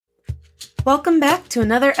Welcome back to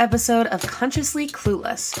another episode of Consciously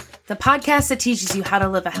Clueless, the podcast that teaches you how to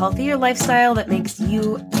live a healthier lifestyle that makes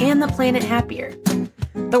you and the planet happier.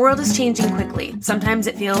 The world is changing quickly. Sometimes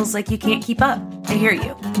it feels like you can't keep up. I hear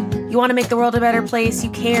you. You want to make the world a better place, you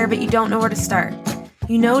care, but you don't know where to start.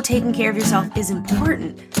 You know taking care of yourself is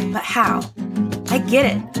important, but how? I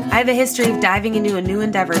get it. I have a history of diving into a new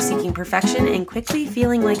endeavor seeking perfection and quickly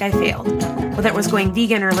feeling like I failed. Whether it was going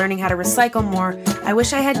vegan or learning how to recycle more, I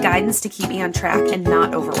wish I had guidance to keep me on track and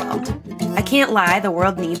not overwhelmed. I can't lie, the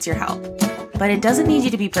world needs your help. But it doesn't need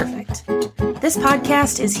you to be perfect. This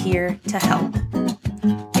podcast is here to help.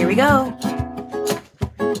 Here we go.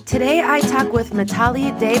 Today I talk with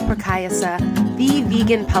Mitali Deypurkaystha, the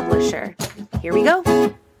vegan publisher. Here we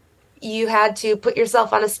go. You had to put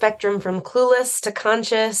yourself on a spectrum from clueless to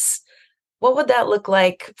conscious. What would that look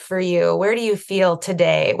like for you? Where do you feel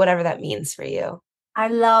today, whatever that means for you? I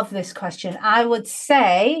love this question. I would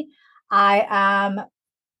say I am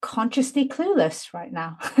consciously clueless right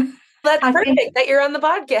now. That's perfect that you're on the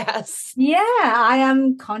podcast. Yeah, I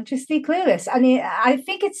am consciously clueless. I mean, I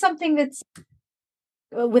think it's something that's,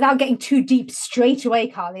 without getting too deep straight away,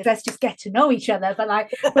 Carly, let's just get to know each other. But I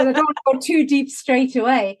don't go too deep straight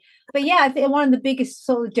away. But yeah, I think one of the biggest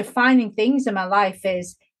sort of defining things in my life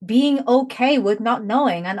is being okay with not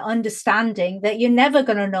knowing and understanding that you're never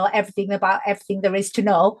going to know everything about everything there is to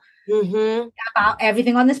know about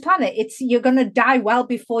everything on this planet. You're going to die well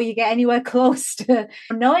before you get anywhere close to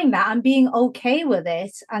knowing that and being okay with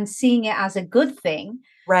it and seeing it as a good thing.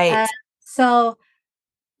 Right. So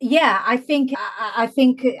yeah, I think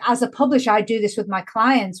as a publisher, I do this with my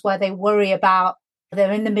clients where they worry about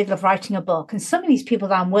they're in the middle of writing a book. And some of these people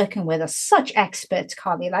that I'm working with are such experts,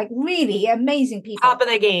 Carly, like really amazing people. Top of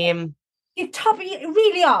the game. You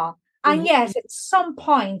really are. And yes, at some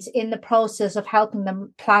point in the process of helping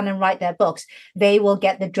them plan and write their books, they will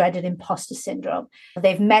get the dreaded imposter syndrome.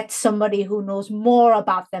 They've met somebody who knows more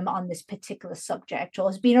about them on this particular subject, or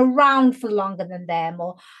has been around for longer than them,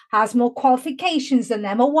 or has more qualifications than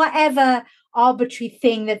them, or whatever arbitrary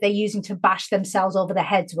thing that they're using to bash themselves over the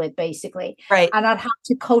heads with, basically. Right. And I'd have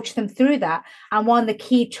to coach them through that. And one of the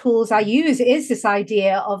key tools I use is this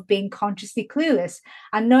idea of being consciously clueless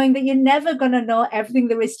and knowing that you're never going to know everything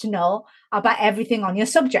there is to know about everything on your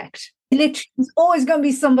subject. Literally, there's always going to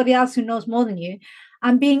be somebody else who knows more than you,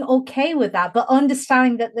 and being okay with that, but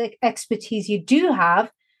understanding that the expertise you do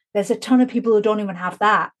have, there's a ton of people who don't even have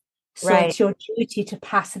that. So It's your duty to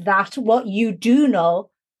pass that, what you do know,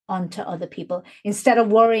 onto other people, instead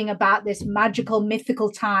of worrying about this magical,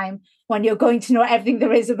 mythical time when you're going to know everything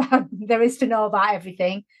there is to know about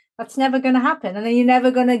everything. That's never going to happen. And then you're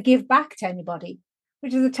never going to give back to anybody,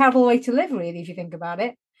 which is a terrible way to live, really, if you think about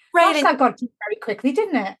it. Right. Gosh, that got deep very quickly,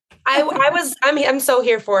 didn't it? I'm so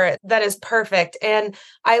here for it. That is perfect. And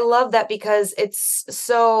I love that because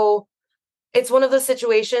it's one of those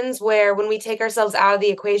situations where when we take ourselves out of the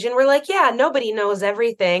equation, we're like, yeah, nobody knows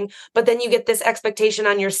everything. But then you get this expectation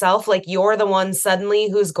on yourself, like you're the one suddenly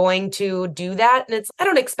who's going to do that. And I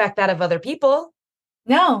don't expect that of other people.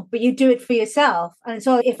 No, but you do it for yourself. And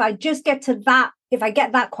so if I just get to that, if I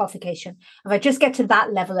get that qualification, if I just get to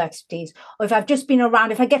that level of expertise, or if I've just been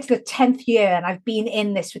around, if I get to the 10th year and I've been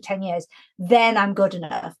in this for 10 years, then I'm good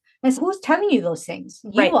enough. And so who's telling you those things?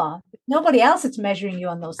 You are. Nobody else is measuring you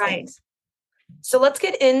on those things. So let's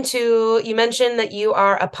get into, you mentioned that you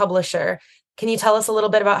are a publisher. Can you tell us a little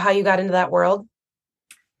bit about how you got into that world?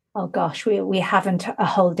 Oh gosh, we haven't a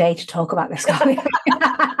whole day to talk about this.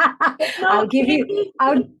 I'll give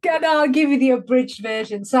you the abridged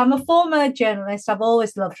version. So I'm a former journalist. I've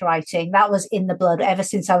always loved writing. That was in the blood. Ever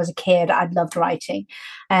since I was a kid, I'd loved writing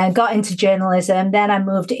and got into journalism. Then I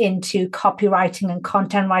moved into copywriting and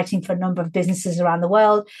content writing for a number of businesses around the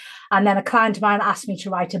world. And then a client of mine asked me to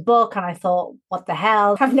write a book. And I thought, what the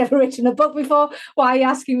hell? I've never written a book before. Why are you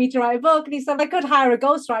asking me to write a book? And he said, I could hire a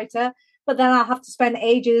ghostwriter, but then I'll have to spend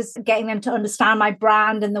ages getting them to understand my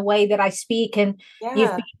brand and the way that I speak. And you've been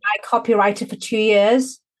my copywriter for 2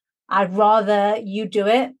 years. I'd rather you do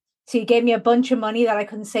it. So he gave me a bunch of money that I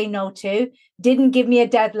couldn't say no to, didn't give me a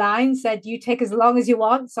deadline, said, you take as long as you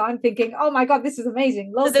want. So I'm thinking, oh my God, this is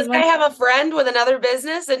amazing. Does this guy have a friend with another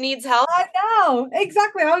business that needs help? I know,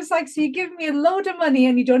 exactly. I was like, so you give me a load of money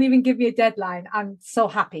and you don't even give me a deadline. I'm so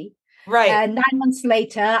happy. Right. And 9 months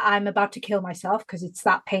later, I'm about to kill myself because it's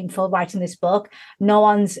that painful writing this book. No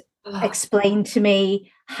one's explained to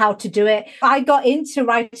me how to do it. I got into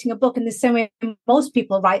writing a book in the same way most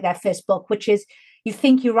people write their first book, which is you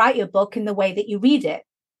think you write your book in the way that you read it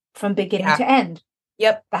from beginning to end.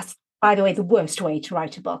 Yep. That's, by the way, the worst way to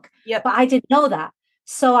write a book. Yep. But I didn't know that.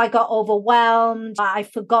 So I got overwhelmed. I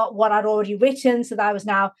forgot what I'd already written. So that I was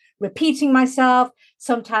now repeating myself.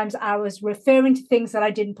 Sometimes I was referring to things that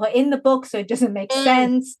I didn't put in the book, so it doesn't make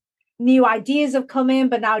sense. New ideas have come in,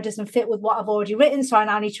 but now it doesn't fit with what I've already written. So I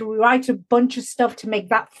now need to rewrite a bunch of stuff to make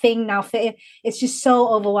that thing now fit in. It's just so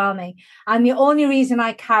overwhelming. And the only reason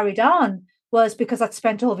I carried on was because I'd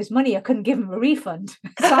spent all of his money. I couldn't give him a refund.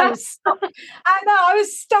 So I was stuck. I know, I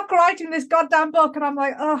was stuck writing this goddamn book. And I'm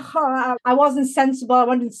like, oh, I wasn't sensible. I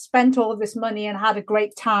wanted to spend all of this money and had a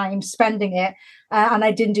great time spending it. And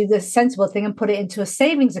I didn't do the sensible thing and put it into a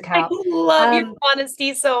savings account. I love your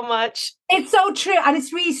honesty so much. It's so true. And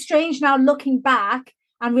it's really strange now looking back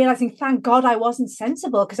and realizing, thank God I wasn't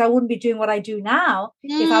sensible, because I wouldn't be doing what I do now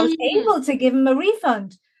if I was able to give him a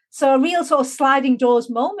refund. So a real sort of sliding doors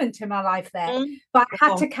moment in my life there. But I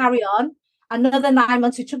had to carry on. Another 9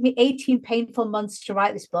 months. It took me 18 painful months to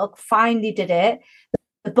write this book. Finally did it.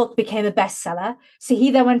 The book became a bestseller. So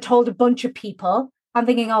he then went and told a bunch of people. I'm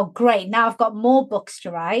thinking, oh, great. Now I've got more books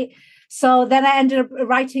to write. So then I ended up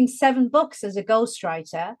writing 7 books as a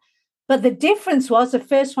ghostwriter. But the difference was the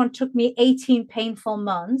first one took me 18 painful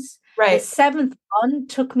months. Right. The 7th one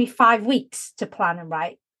took me 5 weeks to plan and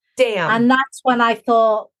write. Damn. And that's when I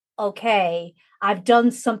thought, okay, I've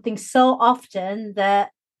done something so often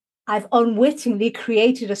that I've unwittingly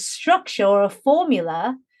created a structure or a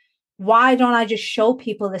formula. Why don't I just show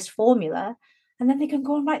people this formula? And then they can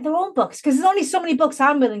go and write their own books, because there's only so many books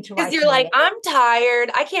I'm willing to write. Because you're like, I'm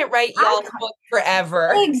tired. I can't write y'all's book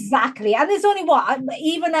forever. Exactly. And there's only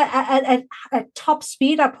even at top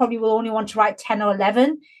speed, I probably will only want to write 10 or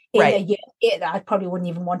 11 in a year. I probably wouldn't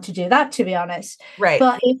even want to do that, to be honest. Right.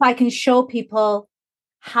 But if I can show people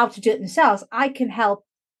how to do it themselves, I can help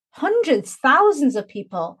hundreds, thousands of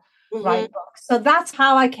people write books. So that's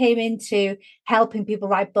how I came into helping people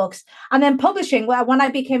write books. And then publishing, when I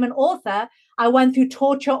became an author, I went through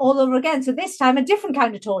torture all over again. So this time, a different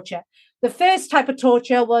kind of torture. The first type of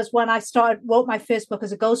torture was when I wrote my first book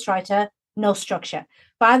as a ghostwriter, no structure.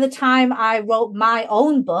 By the time I wrote my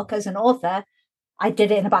own book as an author, I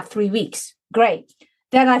did it in about 3 weeks. Great.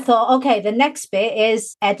 Then I thought, okay, the next bit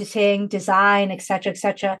is editing, design, etc.,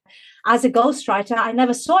 etc. As a ghostwriter, I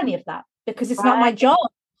never saw any of that because it's not my job.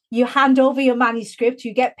 You hand over your manuscript,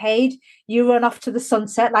 you get paid, you run off to the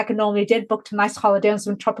sunset like I normally did, booked a nice holiday on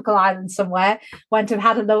some tropical island somewhere, went and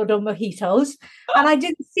had a load of mojitos. And I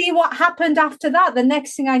didn't see what happened after that. The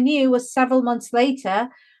next thing I knew was several months later,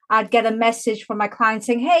 I'd get a message from my client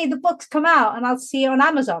saying, hey, the book's come out and I'll see it on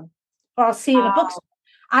Amazon or I'll see it in a bookstore.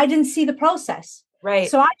 I didn't see the process.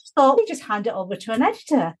 Right. So I just thought, we just hand it over to an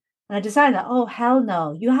editor and a designer. Oh, hell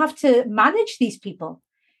no. You have to manage these people.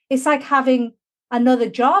 It's like having another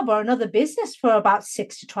job or another business for about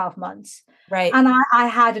 6 to 12 months. Right. And I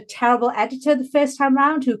had a terrible editor the first time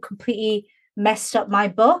around who completely messed up my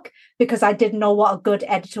book because I didn't know what a good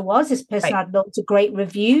editor was. This person had loads of great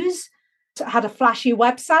reviews, had a flashy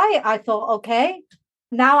website. I thought, okay,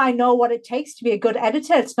 now I know what it takes to be a good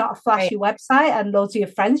editor. It's not a flashy website and loads of your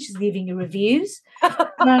friends just leaving you reviews.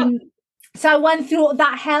 So I went through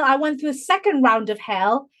that hell. I went through a second round of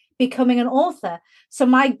hell becoming an author. So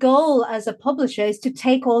my goal as a publisher is to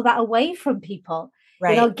take all that away from people.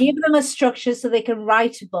 Right. You know, give them a structure so they can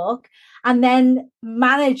write a book and then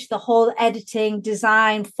manage the whole editing,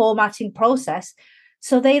 design, formatting process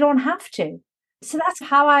so they don't have to. So that's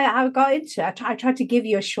how I got into it. I tried to give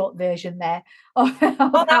you a short version there.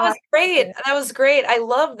 That was great. That was great. I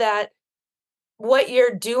love that. What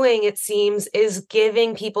you're doing, it seems, is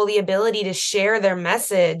giving people the ability to share their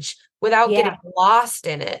message without getting lost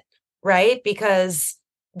in it, right? Because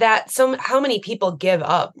how many people give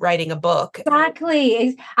up writing a book?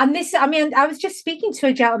 Exactly. And I was just speaking to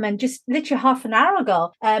a gentleman just literally half an hour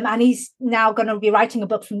ago, and he's now going to be writing a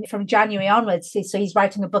book from January onwards. So he's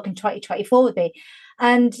writing a book in 2024 with me.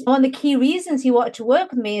 And one of the key reasons he wanted to work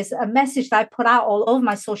with me is a message that I put out all over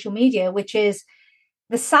my social media, which is,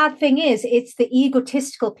 the sad thing is, it's the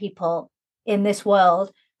egotistical people in this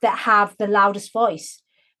world that have the loudest voice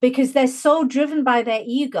because they're so driven by their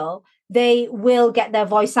ego. They will get their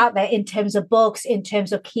voice out there in terms of books, in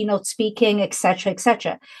terms of keynote speaking, etc.,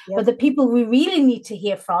 etc. Yep. But the people we really need to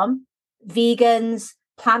hear from, vegans,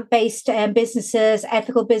 plant-based businesses,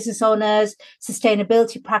 ethical business owners,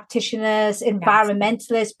 sustainability practitioners,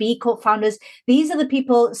 environmentalists, B Corp founders, these are the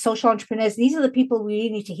people, social entrepreneurs, these are the people we really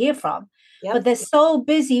need to hear from. Yep. But they're so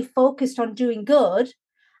busy, focused on doing good.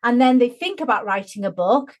 And then they think about writing a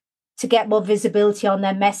book to get more visibility on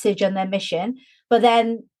their message and their mission. But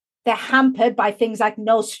then they're hampered by things like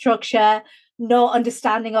no structure, no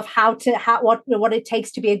understanding of what it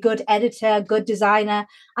takes to be a good editor, good designer.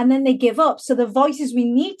 And then they give up. So the voices we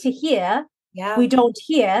need to hear Yeah. we don't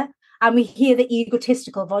hear, and we hear the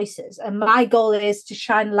egotistical voices. And my goal is to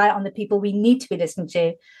shine light on the people we need to be listening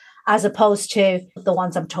to, as opposed to the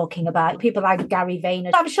ones I'm talking about. People like Gary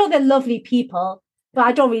Vayner. I'm sure they're lovely people, but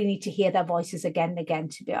I don't really need to hear their voices again and again,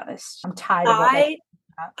 to be honest. I'm tired of what they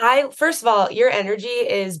First of all, your energy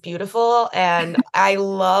is beautiful, and I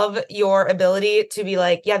love your ability to be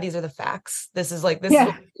like, yeah, these are the facts. This is what we're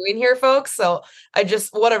doing here, folks. So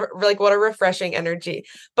what a refreshing energy.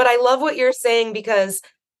 But I love what you're saying, because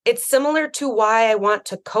it's similar to why I want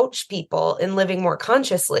to coach people in living more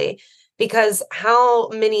consciously. Because how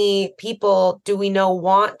many people do we know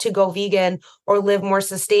want to go vegan or live more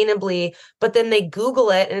sustainably, but then they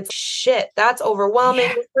Google it and it's shit, that's overwhelming.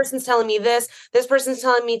 Yeah. This person's telling me this. This person's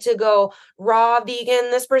telling me to go raw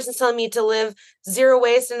vegan. This person's telling me to live zero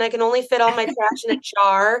waste and I can only fit all my trash in a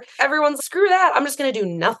jar. Everyone's screw that. I'm just going to do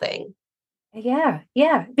nothing. Yeah.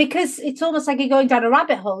 Because it's almost like you're going down a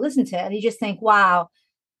rabbit hole, isn't it? And you just think, wow,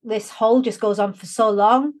 this hole just goes on for so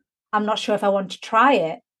long. I'm not sure if I want to try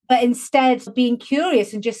it. But instead being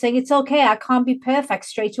curious and just saying, it's okay, I can't be perfect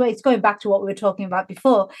straight away. It's going back to what we were talking about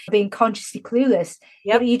before, being consciously clueless.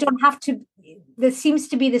 Yep. You don't have to, there seems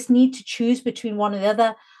to be this need to choose between one and the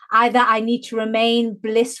other. Either I need to remain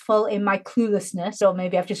blissful in my cluelessness, or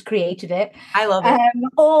maybe I've just created it. I love it.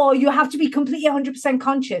 Or you have to be completely 100%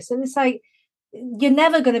 conscious. And it's like, you're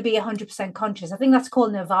never going to be 100% conscious. I think that's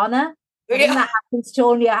called nirvana. I think that happens to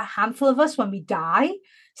only a handful of us when we die.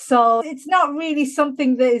 So it's not really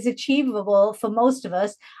something that is achievable for most of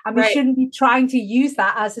us. And we shouldn't be trying to use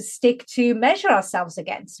that as a stick to measure ourselves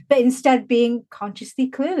against, but instead being consciously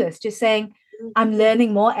clueless, just saying, I'm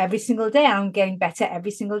learning more every single day. And I'm getting better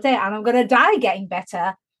every single day. And I'm going to die getting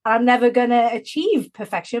better. I'm never going to achieve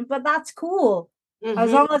perfection, but that's cool. Mm-hmm.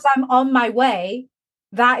 As long as I'm on my way,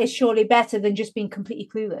 that is surely better than just being completely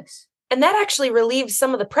clueless. And that actually relieves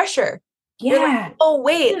some of the pressure. Yeah. You're like, oh,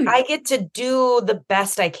 wait, I get to do the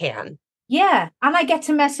best I can. Yeah. And I get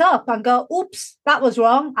to mess up and go, oops, that was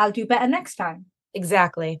wrong. I'll do better next time.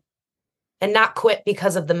 Exactly. And not quit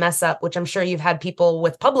because of the mess up, which I'm sure you've had people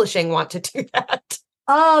with publishing want to do that.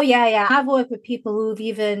 Oh, yeah. I've worked with people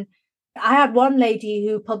I had one lady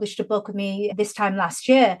who published a book with me this time last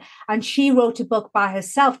year, and she wrote a book by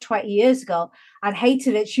herself 20 years ago and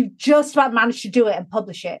hated it. She just about managed to do it and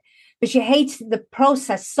publish it. But she hated the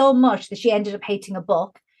process so much that she ended up hating a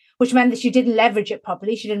book, which meant that she didn't leverage it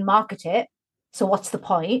properly. She didn't market it. So what's the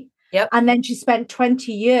point? Yep. And then she spent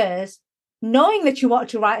 20 years knowing that she wanted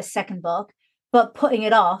to write a second book, but putting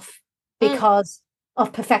it off because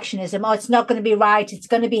of perfectionism. Oh, it's not going to be right. It's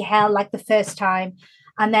going to be hell like the first time.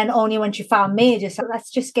 And then only when she found me, just let's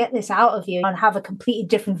just get this out of you and have a completely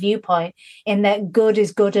different viewpoint in that good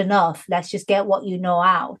is good enough. Let's just get what you know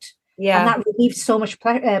out. Yeah. And that relieves so much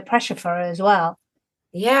pressure for her as well.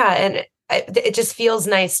 Yeah. And it just feels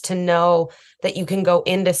nice to know that you can go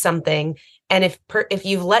into something. And if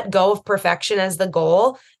you've let go of perfection as the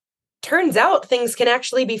goal, turns out things can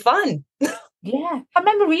actually be fun. Yeah. I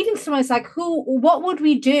remember reading somewhere, it's like, what would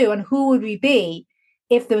we do and who would we be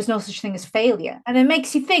if there was no such thing as failure? And it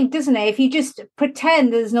makes you think, doesn't it? If you just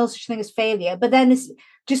pretend there's no such thing as failure, but then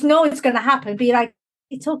just know it's going to happen, be like,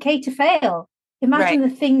 it's okay to fail. Imagine the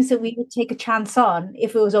things that we would take a chance on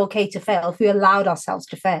if it was okay to fail, if we allowed ourselves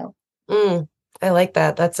to fail. I like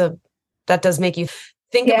that. That does make you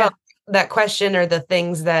think about that question, or the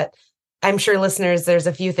things that I'm sure listeners, there's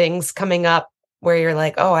a few things coming up where you're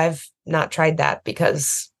like, oh, I've not tried that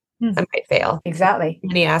because I might fail. Exactly. In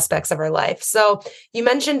many aspects of our life. So you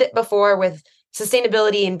mentioned it before with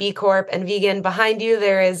sustainability and B Corp and vegan. Behind you,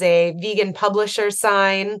 there is a vegan publisher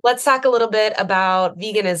sign. Let's talk a little bit about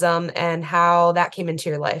veganism and how that came into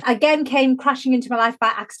your life. Again, came crashing into my life by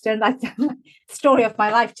accident. Like the story of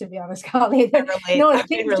my life, to be honest, Carly. Things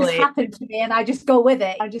just happened to me and I just go with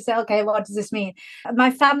it. I just say, okay, what does this mean? My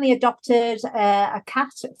family adopted a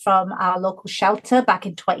cat from our local shelter back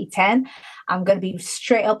in 2010. I'm going to be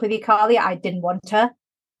straight up with you, Carly. I didn't want her.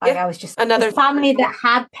 I was just another family that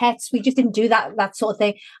had pets. We just didn't do that sort of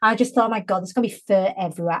thing. I just thought, oh my God, there's going to be fur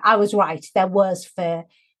everywhere. I was right. There was fur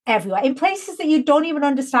everywhere in places that you don't even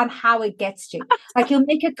understand how it gets to. Like you'll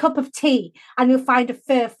make a cup of tea and you'll find a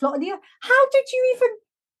fur floating. How did you even?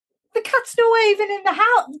 The cat's nowhere even in the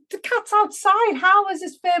house. The cat's outside. How has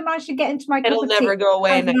this fur managed to get into my cup of tea? It'll never go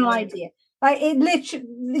away. I have no idea. Like it literally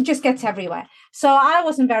it just gets everywhere. So I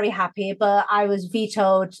wasn't very happy, but I was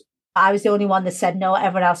vetoed. I was the only one that said no.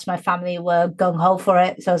 Everyone else in my family were gung-ho for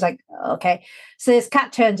it. So I was like, okay. So this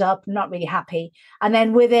cat turns up, not really happy. And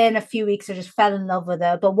then within a few weeks, I just fell in love with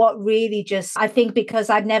her. But what really I think because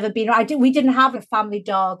I'd never been, we didn't have a family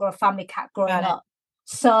dog or a family cat growing up.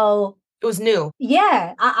 So It was new.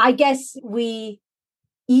 Yeah, I guess we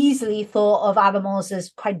easily thought of animals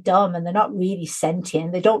as quite dumb and they're not really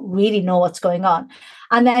sentient. They don't really know what's going on.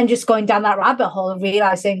 And then just going down that rabbit hole of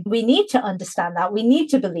realizing we need to understand that. We need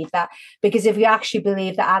to believe that. Because if you actually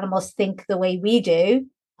believe that animals think the way we do,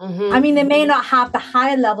 I mean, they may not have the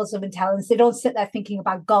higher levels of intelligence. They don't sit there thinking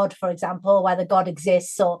about God, for example, whether God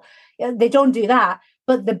exists, or they don't do that.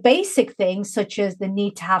 But the basic things, such as the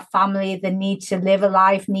need to have family, the need to live a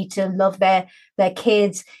life, need to love their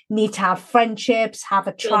kids, need to have friendships, have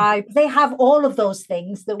a tribe, they have all of those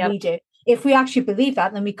things that we do. If we actually believe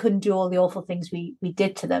that, then we couldn't do all the awful things we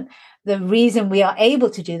did to them. The reason we are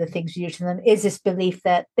able to do the things we do to them is this belief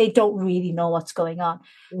that they don't really know what's going on.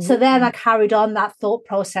 So then I carried on that thought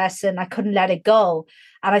process and I couldn't let it go.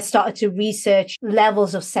 And I started to research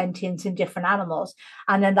levels of sentience in different animals.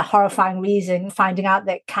 And then the horrifying reason, finding out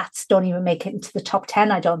that cats don't even make it into the top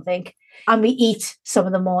 10, I don't think. And we eat some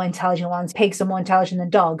of the more intelligent ones. Pigs are more intelligent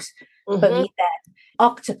than dogs, but we eat them.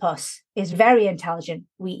 Octopus is very intelligent.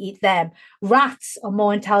 We eat them. Rats are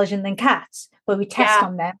more intelligent than cats, but we test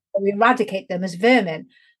on them. But we eradicate them as vermin.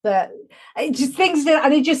 But it just things that,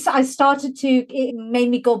 and it made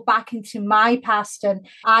me go back into my past. And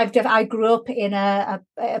I grew up in a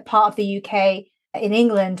part of the UK in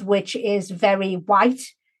England, which is very white.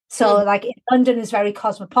 So like London is very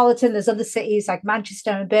cosmopolitan. There's other cities like Manchester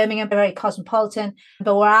and Birmingham, very cosmopolitan.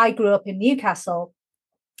 But where I grew up in Newcastle,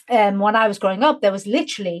 when I was growing up, there was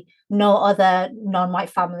literally no other non-white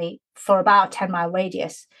family for about a 10-mile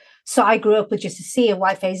radius. So I grew up with just a sea of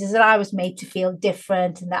white faces, and I was made to feel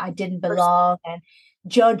different and that I didn't belong and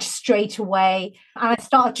judged straight away. And I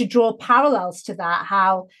started to draw parallels to that,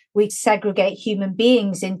 how we segregate human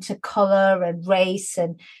beings into color and race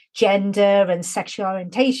and gender and sexual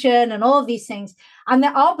orientation and all of these things. And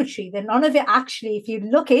they're arbitrary. They're none of it actually, if you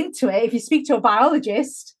look into it, if you speak to a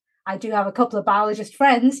biologist, I do have a couple of biologist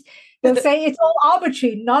friends, they'll say it's all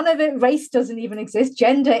arbitrary. None of it, race doesn't even exist.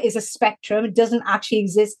 Gender is a spectrum. It doesn't actually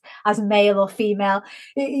exist as male or female.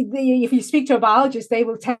 If you speak to a biologist, they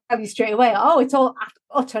will tell you straight away, oh, it's all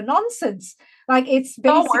utter nonsense. Like it's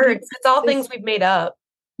all words. It's all things we've made up.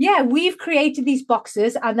 Yeah, we've created these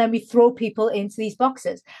boxes and then we throw people into these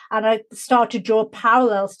boxes. And I start to draw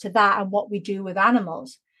parallels to that and what we do with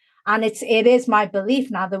animals. And it is my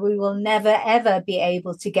belief now that we will never, ever be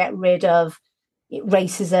able to get rid of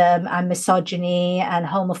racism and misogyny and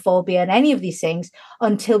homophobia and any of these things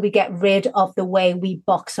until we get rid of the way we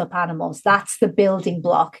box up animals. That's the building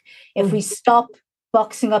block. If we stop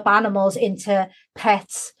boxing up animals into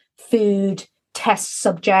pets, food, test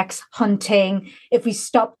subjects, hunting, if we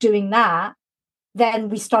stop doing that, then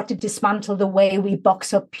we start to dismantle the way we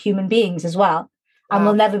box up human beings as well. And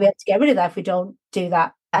we'll never be able to get rid of that if we don't do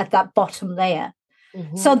that at that bottom layer.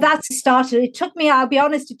 So that's started. It took me, I'll be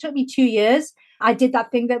honest, it took me 2 years. I did that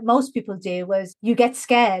thing that most people do, was you get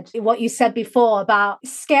scared. What you said before about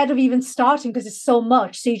scared of even starting because it's so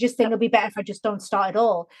much. So you just think it'll be better if I just don't start at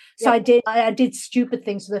all. So I did stupid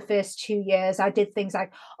things for the first 2 years. I did things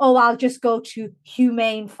like, oh, I'll just go to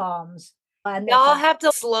humane farms. And we all have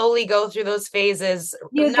to slowly go through those phases.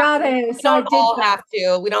 You got it. We don't all have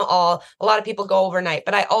to. We don't all. A lot of people go overnight.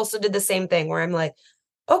 But I also did the same thing where I'm like,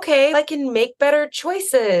 okay, I can make better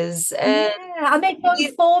choices. And I make more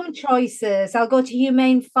informed choices. I'll go to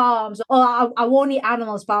humane farms, or I won't eat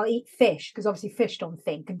animals, but I'll eat fish because obviously fish don't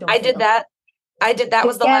think. And don't I did that. That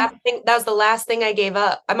was the last thing. That was the last thing I gave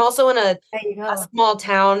up. I'm also in a small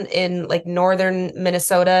town in like northern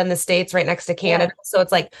Minnesota in the States, right next to Canada. So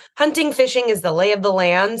it's like hunting, fishing is the lay of the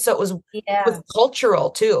land. So it was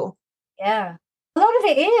cultural too. Yeah. A lot of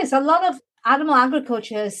it is. A lot of animal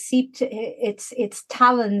agriculture has seeped its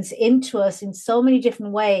talons into us in so many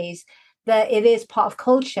different ways that it is part of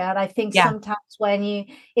culture. And I think sometimes when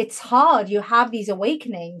it's hard, you have these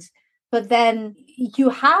awakenings, but then you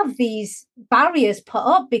have these barriers put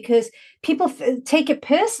up because people take it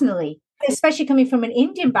personally, especially coming from an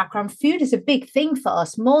Indian background. Food is a big thing for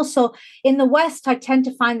us. More so in the West, I tend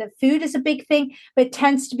to find that food is a big thing, but it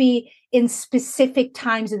tends to be in specific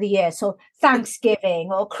times of the year. So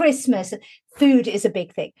Thanksgiving or Christmas, food is a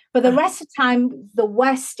big thing. But the rest of the time, the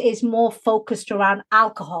West is more focused around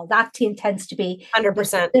alcohol. That tends to be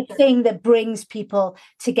 100% the thing that brings people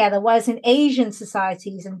together. Whereas in Asian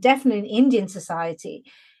societies, and definitely in Indian society,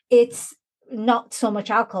 it's not so much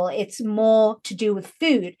alcohol. It's more to do with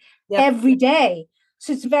food every day.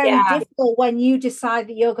 So it's very difficult when you decide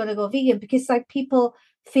that you're going to go vegan, because like people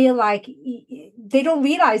feel like they don't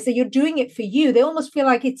realize that you're doing it for you. They almost feel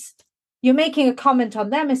like it's you're making a comment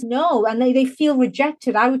on them. Is no, and they feel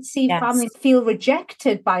rejected. I would see families feel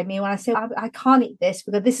rejected by me when I say, I can't eat this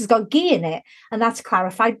because this has got ghee in it, and that's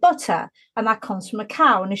clarified butter, and that comes from a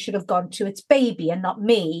cow, and it should have gone to its baby and not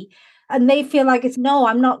me. And they feel like it's, no,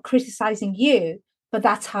 I'm not criticizing you, but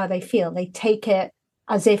that's how they feel. They take it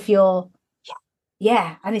as if you're,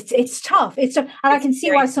 and it's tough. And I can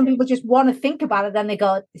see why some people just want to think about it, then they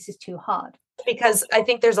go, this is too hard. Because I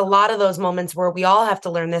think there's a lot of those moments where we all have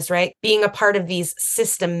to learn this, right? Being a part of these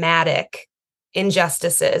systematic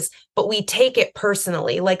injustices, but we take it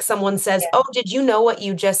personally. Like someone says, oh, did you know what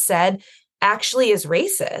you just said actually is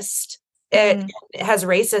racist? It has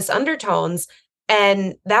racist undertones.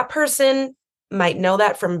 And that person might know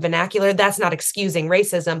that from vernacular. That's not excusing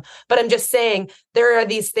racism, but I'm just saying there are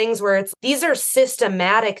these things where these are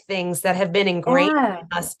systematic things that have been ingrained in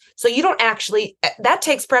us. So you don't actually, that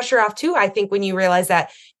takes pressure off too. I think when you realize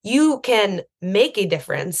that you can make a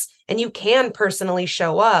difference and you can personally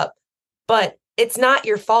show up, but it's not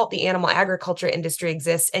your fault the animal agriculture industry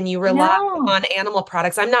exists and you rely on animal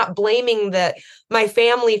products. I'm not blaming my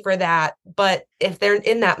family for that, but if they're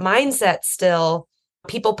in that mindset still,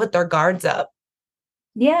 people put their guards up.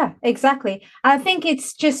 Yeah, exactly. I think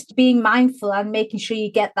it's just being mindful and making sure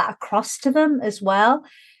you get that across to them as well,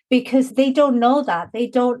 because they don't know that. They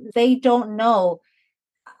don't know.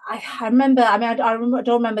 I remember, I don't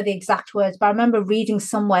remember the exact words, but I remember reading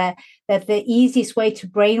somewhere that the easiest way to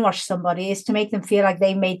brainwash somebody is to make them feel like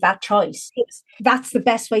they made that choice. That's the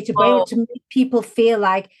best way to brainwash, to make people feel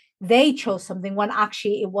like they chose something when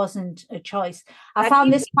actually it wasn't a choice. I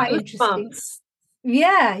found this quite interesting.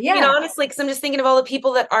 Yeah. I mean, honestly, because I'm just thinking of all the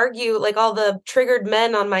people that argue, like all the triggered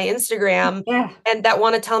men on my Instagram and that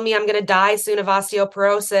want to tell me I'm going to die soon of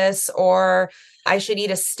osteoporosis, or I should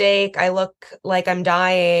eat a steak, I look like I'm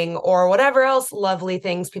dying, or whatever else lovely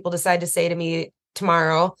things people decide to say to me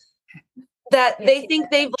tomorrow, that they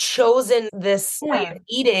think they've chosen this way of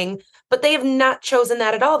eating, but they have not chosen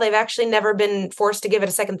that at all. They've actually never been forced to give it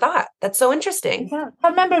a second thought. That's so interesting. Yeah. I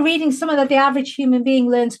remember reading somewhere that the average human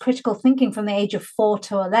being learns critical thinking from the age of 4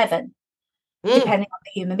 to 11, depending on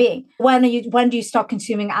the human being. When do you stop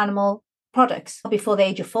consuming animal products? Before the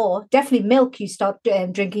age of 4. Definitely milk you start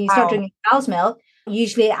drinking. You start drinking cow's milk,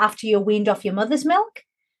 usually after you're weaned off your mother's milk.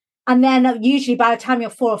 And then usually by the time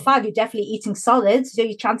you're 4 or 5, you're definitely eating solids. So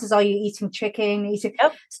your chances are you're eating chicken.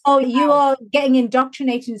 So you are getting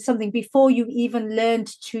indoctrinated into something before you even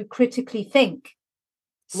learned to critically think.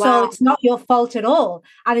 So it's not your fault at all.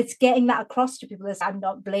 And it's getting that across to people. I'm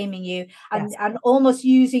not blaming you. And almost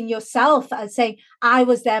using yourself as saying, I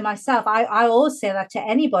was there myself. I always say that to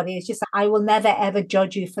anybody. It's just, I will never, ever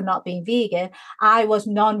judge you for not being vegan. I was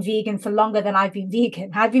non-vegan for longer than I've been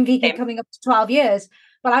vegan. I've been vegan coming up to 12 years.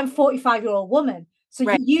 But I'm a 45-year-old woman. So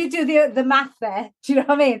you do the math there. Do you know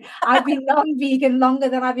what I mean? I've been non-vegan longer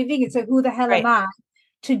than I've been vegan. So who the hell am I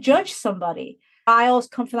to judge somebody? I always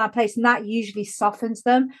come from that place, and that usually softens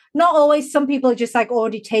them. Not always. Some people are just like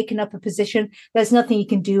already taken up a position. There's nothing you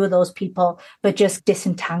can do with those people, but just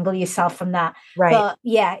disentangle yourself from that. Right. But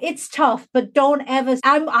yeah, it's tough, but don't ever,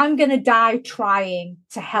 I'm going to die trying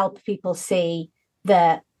to help people see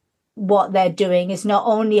that what they're doing is not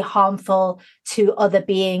only harmful to other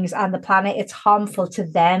beings and the planet, it's harmful to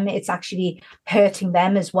them. It's actually hurting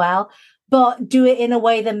them as well. But do it in a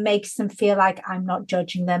way that makes them feel like I'm not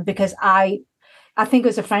judging them, because I think it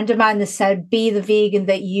was a friend of mine that said, be the vegan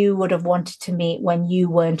that you would have wanted to meet when you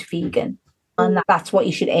weren't vegan. And that's what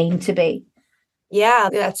you should aim to be. Yeah,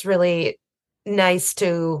 that's really nice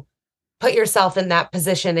to put yourself in that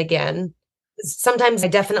position again. Sometimes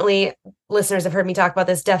listeners have heard me talk about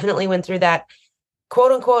this, definitely went through that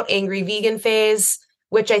quote unquote angry vegan phase,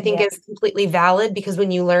 which I think is completely valid, because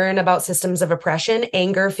when you learn about systems of oppression,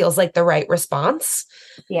 anger feels like the right response.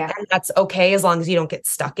 Yeah. And that's okay as long as you don't get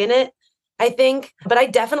stuck in it, I think. But I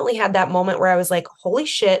definitely had that moment where I was like, holy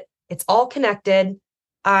shit, it's all connected.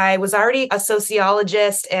 I was already a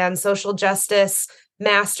sociologist and social justice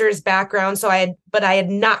master's background. But I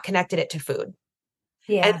had not connected it to food.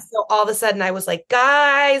 Yeah. And so all of a sudden I was like,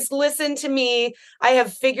 guys, listen to me. I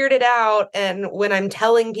have figured it out. And when I'm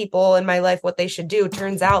telling people in my life what they should do,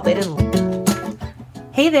 turns out they didn't.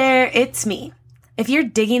 Hey there, it's me. If you're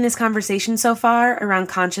digging this conversation so far around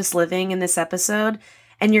conscious living in this episode,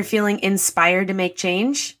 and you're feeling inspired to make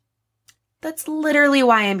change, that's literally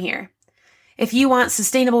why I'm here. If you want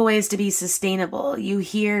sustainable ways to be sustainable, you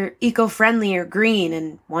hear eco-friendly or green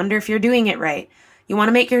and wonder if you're doing it right. You want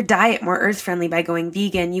to make your diet more earth-friendly by going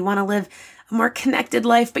vegan. You want to live a more connected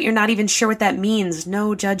life, but you're not even sure what that means.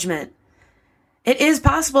 No judgment. It is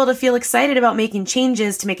possible to feel excited about making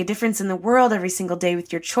changes to make a difference in the world every single day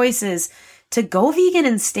with your choices, to go vegan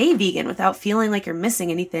and stay vegan without feeling like you're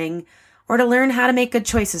missing anything, or to learn how to make good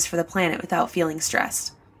choices for the planet without feeling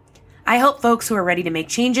stressed. I help folks who are ready to make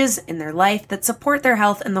changes in their life that support their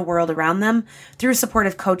health and the world around them through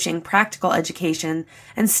supportive coaching, practical education,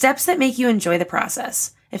 and steps that make you enjoy the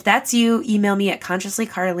process. If that's you, email me at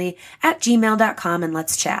consciouslycarly@gmail.com and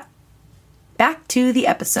let's chat. Back to the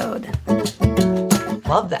episode.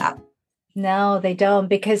 Love that. No, they don't,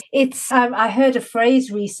 because it's, I heard a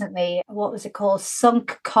phrase recently. What was it called?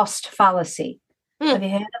 Sunk cost fallacy. Have you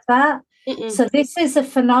heard of that? Mm-mm. So this is a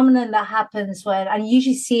phenomenon that happens when, and you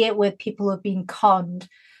usually see it with people who've been conned.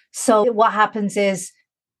 So what happens is,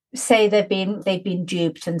 say they've been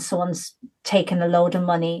duped and someone's taken a load of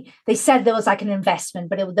money. They said there was like an investment,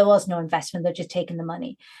 but there was no investment. They're just taking the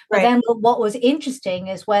money. But then what was interesting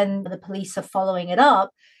is when the police are following it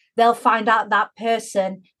up, they'll find out that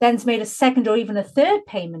person then's made a second or even a third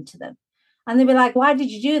payment to them. And they'll be like, why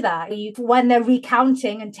did you do that? When they're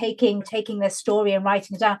recounting and taking their story and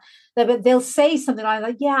writing it down, they'll say something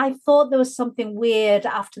like, yeah, I thought there was something weird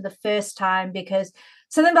after the first time because...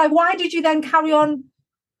 So then like, why did you then carry on?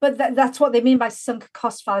 But that's what they mean by sunk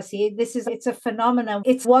cost fallacy. It's a phenomenon.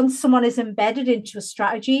 It's once someone is embedded into a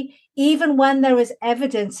strategy, even when there is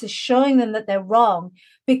evidence showing them that they're wrong,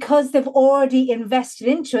 because they've already invested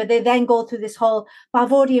into it, they then go through this whole,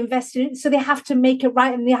 I've already invested in it. So they have to make it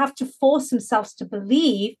right. And they have to force themselves to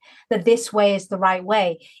believe that this way is the right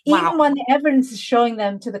way, even when the evidence is showing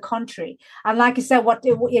them to the contrary. And like I said, what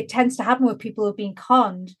it tends to happen with people who've been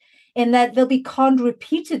conned, in that they'll be conned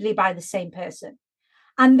repeatedly by the same person.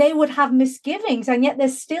 And they would have misgivings, and yet they're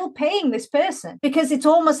still paying this person because it's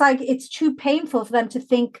almost like it's too painful for them to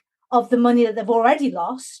think of the money that they've already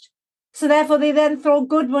lost. So therefore, they then throw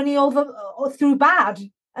good money over or through bad.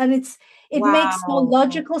 And it makes no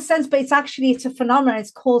logical sense, but it's a phenomenon.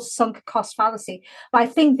 It's called sunk cost fallacy. But I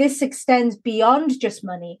think this extends beyond just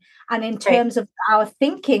money and in terms of our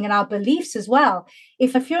thinking and our beliefs as well.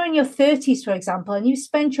 If you're in your 30s, for example, and you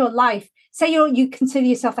spent your life, say you consider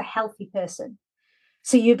yourself a healthy person.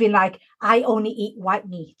 So you've been like, I only eat white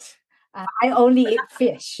meat. I only eat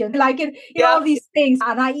fish. And all these things.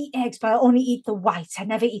 And I eat eggs, but I only eat the whites. I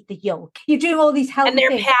never eat the yolk. You're doing all these healthy things.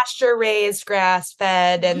 And they're pasture-raised,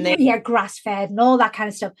 grass-fed. And grass-fed and all that kind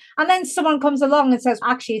of stuff. And then someone comes along and says,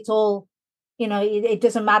 actually, it's all, it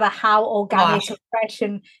doesn't matter how organic and fresh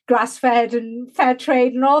and grass-fed and fair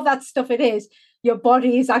trade and all that stuff it is. Your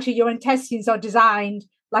body is actually, your intestines are designed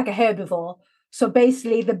like a herbivore. So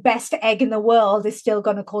basically, the best egg in the world is still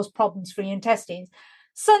going to cause problems for your intestines.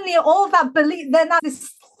 Suddenly, all that belief, then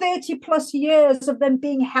this 30 plus years of them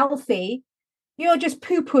being healthy, you're just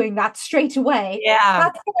poo-pooing that straight away. Yeah.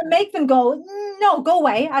 That's going to make them go, no, go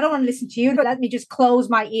away. I don't want to listen to you. Let me just close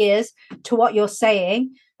my ears to what you're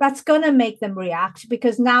saying. That's going to make them react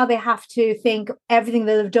because now they have to think everything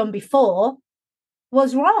that they've done before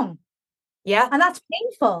was wrong. Yeah. And that's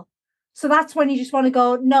painful. So that's when you just want to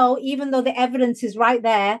go, no, even though the evidence is right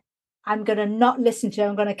there, I'm going to not listen to it.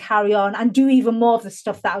 I'm going to carry on and do even more of the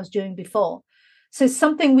stuff that I was doing before. So it's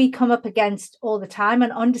something we come up against all the time,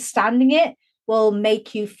 and understanding it will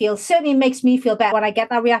make you feel, certainly makes me feel better when I get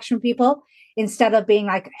that reaction from people. Instead of being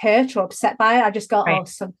like hurt or upset by it, I just go,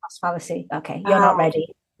 sunk cost fallacy. Okay, you're not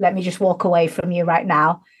ready. Let me just walk away from you right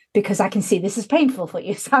now because I can see this is painful for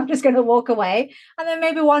you. So I'm just going to walk away. And then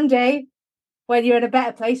maybe one day, when you're in a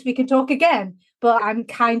better place, we can talk again. But I'm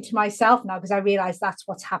kind to myself now because I realize that's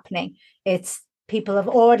what's happening. It's people have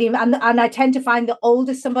already, and I tend to find the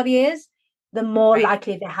older somebody is, the more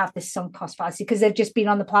likely they have this sunk cost fallacy because they've just been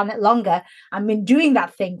on the planet longer and been doing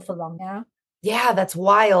that thing for longer. Yeah, that's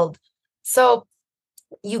wild. So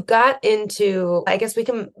you got into, I guess we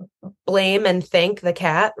can blame and thank the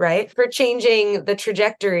cat, right? For changing the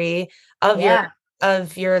trajectory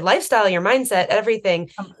of your lifestyle, your mindset, everything.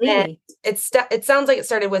 Completely. And it sounds like it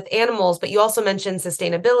started with animals, but you also mentioned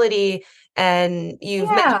sustainability and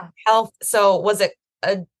you've mentioned health. So was it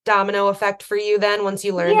a domino effect for you then once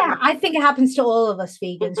you learned? Yeah, I think it happens to all of us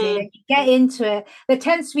vegans. Mm-hmm. Really. You get into it. There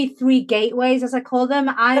tends to be 3 gateways, as I call them,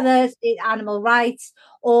 either animal rights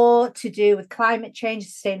or to do with climate change,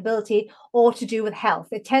 sustainability, or to do with health.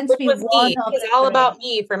 It tends to be one of It's all about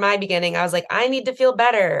me from my beginning. I was like, I need to feel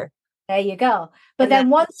better. There you go. But then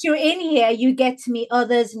once you're in here, you get to meet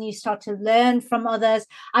others and you start to learn from others.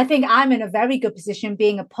 I think I'm in a very good position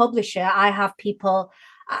being a publisher. I have people,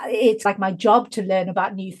 it's like my job to learn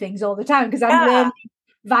about new things all the time because I'm learning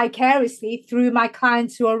vicariously through my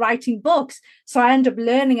clients who are writing books. So I end up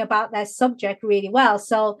learning about their subject really well.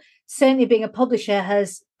 So certainly being a publisher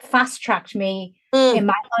has fast-tracked me in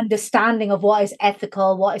my understanding of what is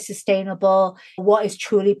ethical, what is sustainable, what is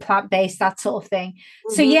truly plant-based, that sort of thing.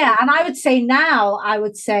 So yeah, and I would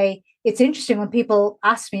say it's interesting when people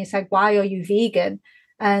ask me, it's like, why are you vegan?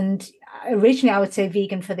 And originally I would say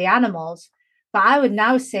vegan for the animals, but I would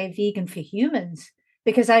now say vegan for humans,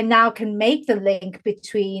 because I now can make the link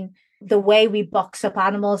between the way we box up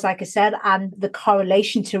animals, like I said, and the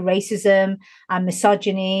correlation to racism and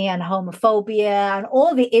misogyny and homophobia and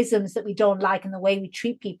all the isms that we don't like and the way we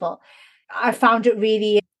treat people. I found it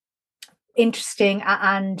really interesting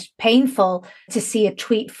and painful to see a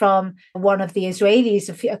tweet from one of the Israelis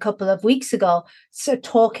a couple of weeks ago, so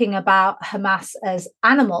talking about Hamas as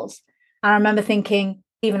animals. And I remember thinking,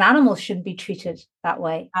 even animals shouldn't be treated that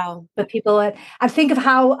way. Wow. But people, I think of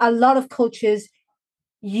how a lot of cultures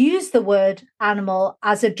use the word animal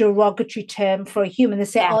as a derogatory term for a human. They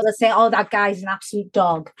say, oh, that guy's an absolute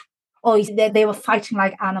dog. Oh, they were fighting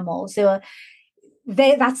like animals.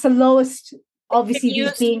 That's the lowest. Obviously,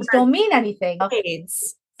 these beings don't mean anything.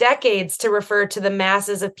 Decades to refer to the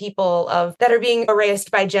masses of people that are being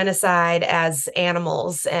erased by genocide as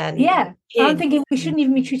animals. And yeah, I'm thinking we shouldn't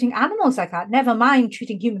even be treating animals like that. Never mind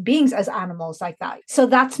treating human beings as animals like that. So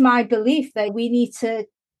that's my belief, that we need to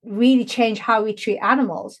really change how we treat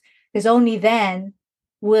animals, because only then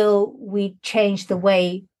will we change the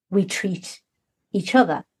way we treat each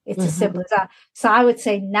other. It's as simple as that. So I would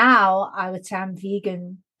say I'm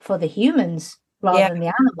vegan for the humans rather than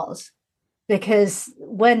the animals, because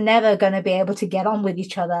we're never going to be able to get on with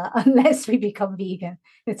each other unless we become vegan.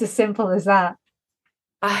 It's as simple as that.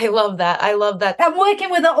 I love that. I'm working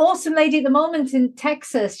with an awesome lady at the moment in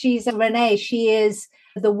Texas. She's Renee. She is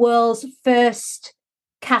the world's first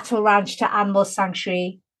cattle ranch to animal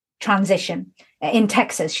sanctuary transition in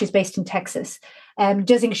Texas. She's based in Texas.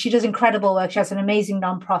 She does incredible work. She has an amazing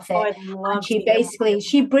nonprofit. And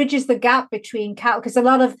she bridges the gap between cattle,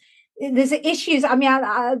 because there's issues. I mean,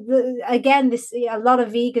 a lot of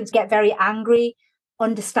vegans get very angry.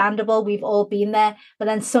 Understandable, we've all been there, but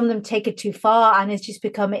then some of them take it too far and it's just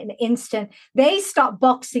become an instant. They start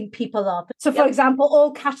boxing people up. So for example,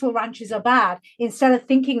 all cattle ranchers are bad, instead of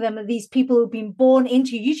thinking them of these people who've been born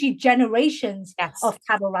into usually generations of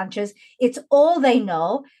cattle ranchers. It's all they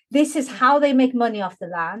know. This is how they make money off the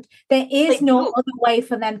land. There is no other way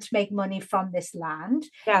for them to make money from this land.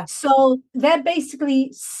 So they're basically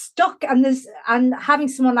stuck. And having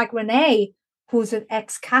someone like Renee, who's an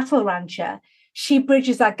ex-cattle rancher, she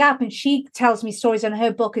bridges that gap, and she tells me stories, and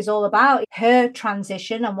her book is all about her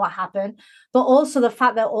transition and what happened, but also the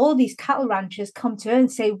fact that all these cattle ranchers come to her and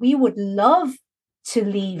say, we would love to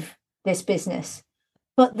leave this business,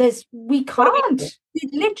 but we can't.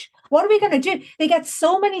 What are we going to do? They get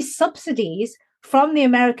so many subsidies from the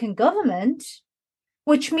American government,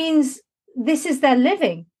 which means this is their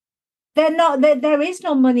living. There is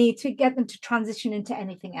no money to get them to transition into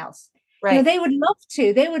anything else. Right. They would love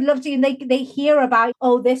to. And they hear about,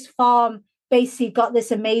 this farm basically got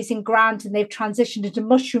this amazing grant and they've transitioned into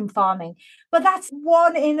mushroom farming. But that's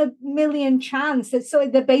 1 in a million chance. So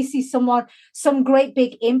they're basically some great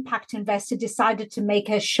big impact investor decided to make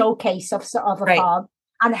a showcase of a farm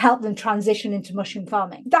and help them transition into mushroom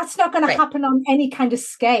farming. That's not going to happen on any kind of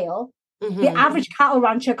scale. The average cattle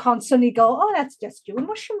rancher can't suddenly go, let's just do a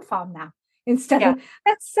mushroom farm now. Instead of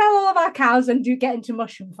let's sell all of our cows and get into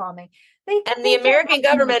mushroom farming. The American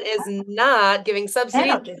government is not giving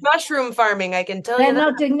subsidies to mushroom farming, I can tell you that. They're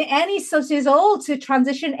not doing any subsidies at all to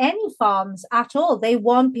transition any farms at all. They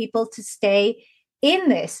want people to stay in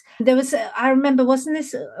this. I remember, wasn't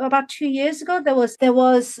this about 2 years ago? There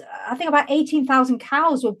was I think about 18,000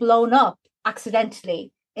 cows were blown up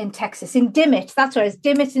accidentally in Texas, in Dimmitt. That's where it's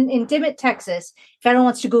Dimmitt, in Dimmitt, Texas. If anyone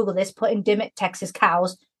wants to Google this, put in Dimmitt, Texas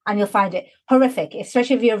cows, and you'll find it horrific,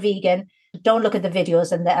 especially if you're vegan. Don't look at the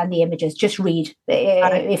videos and the images. Just read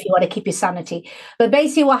if you want to keep your sanity. But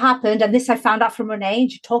basically what happened, and this I found out from Renee,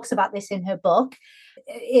 and she talks about this in her book,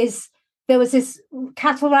 is there was this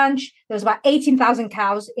cattle ranch. There was about 18,000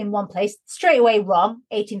 cows in one place. Straight away wrong.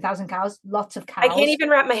 18,000 cows, lots of cows. I can't even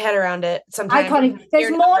wrap my head around it sometimes. I can't even.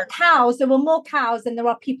 There's more cows. There were more cows than there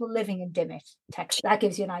are people living in Dimmitt, Texas. That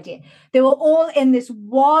gives you an idea. They were all in this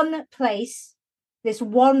one place,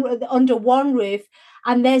 under one roof.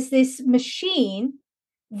 And there's this machine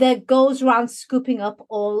that goes around scooping up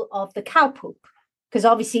all of the cow poop. Because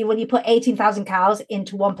obviously when you put 18,000 cows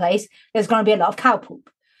into one place, there's going to be a lot of cow poop.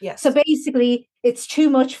 Yes. So basically it's too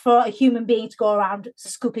much for a human being to go around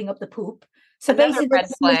scooping up the poop. So Another basically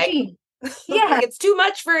it's a machine. Yeah. It's too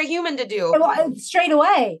much for a human to do. Straight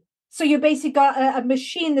away. So you basically got a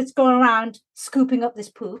machine that's going around scooping up this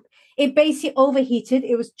poop. It basically overheated.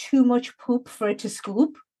 It was too much poop for it to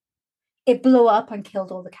scoop. it blew up and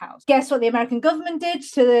killed all the cows. Guess what the American government did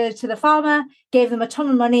to the farmer? Gave them a ton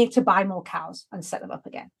of money to buy more cows and set them up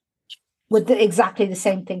again. With exactly the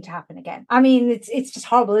same thing to happen again. I mean, it's just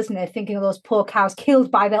horrible, isn't it? Thinking of those poor cows killed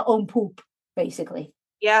by their own poop, basically.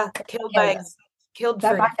 Yeah, killed by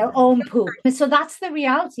their own poop. And so that's the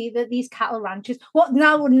reality that these cattle ranchers. What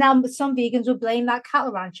now? Some vegans will blame that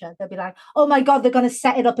cattle rancher. They'll be like, "Oh my God, they're going to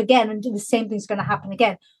set it up again, and the same thing's going to happen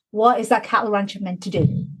again." What is that cattle rancher meant to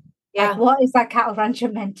do? Yeah. Like, what is that cattle rancher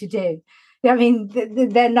meant to do? I mean,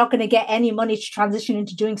 they're not going to get any money to transition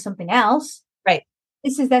into doing something else. Right.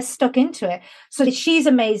 They're stuck into it. So she's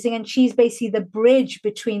amazing. And she's basically the bridge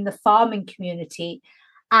between the farming community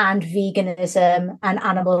and veganism and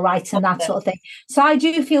animal rights and that sort of thing. So I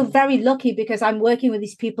do feel very lucky because I'm working with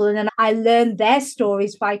these people and then I learn their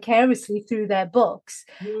stories vicariously through their books.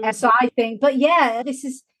 Mm-hmm. And so I think, but yeah,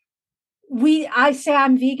 I say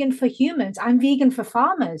I'm vegan for humans. I'm vegan for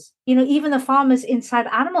farmers, even the farmers inside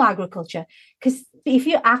animal agriculture. Because if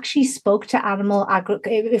you actually spoke to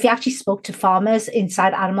farmers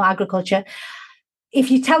inside animal agriculture, if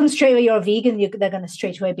you tell them straight away you're a vegan, they're going to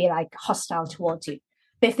straight away be like hostile towards you.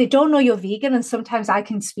 But if they don't know you're vegan, and sometimes I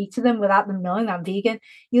can speak to them without them knowing I'm vegan,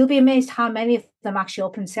 you'll be amazed how many of them actually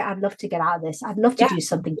open and say, I'd love to get out of this. I'd love to do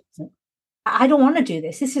something different. I don't want to do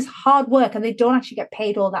this. This is hard work and they don't actually get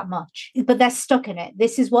paid all that much, but they're stuck in it.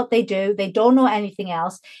 This is what they do. They don't know anything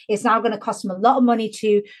else. It's now going to cost them a lot of money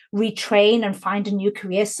to retrain and find a new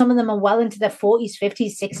career. Some of them are well into their 40s,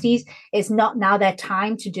 50s, 60s. It's not now their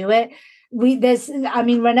time to do it.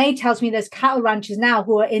 Renee tells me there's cattle ranchers now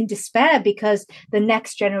who are in despair because the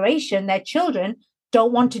next generation, their children,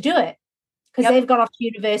 don't want to do it because they've gone off to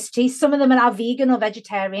university. Some of them are now vegan or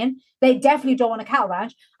vegetarian. They definitely don't want a cattle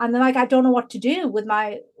ranch. And they're like, I don't know what to do with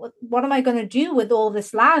what am I going to do with all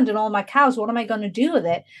this land and all my cows? What am I going to do with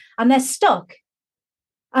it? And they're stuck.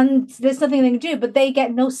 And there's nothing they can do, but they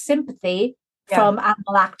get no sympathy from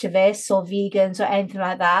animal activists or vegans or anything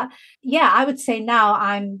like that. Yeah, I would say now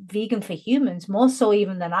I'm vegan for humans, more so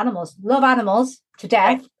even than animals. Love animals to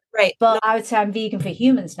death. Right. But I would say I'm vegan for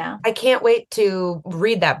humans now. I can't wait to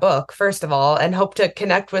read that book, first of all, and hope to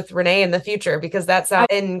connect with Renee in the future because that sounds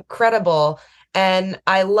incredible. And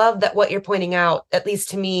I love that what you're pointing out, at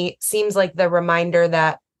least to me, seems like the reminder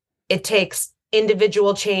that it takes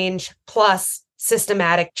individual change plus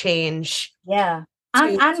systematic change. Yeah.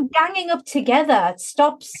 And ganging up together.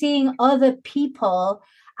 Stop seeing other people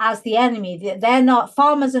as the enemy.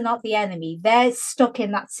 Farmers are not the enemy. They're stuck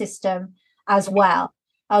in that system as well.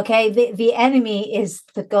 Okay, the enemy is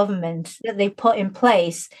the government that they put in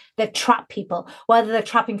place that trap people, whether they're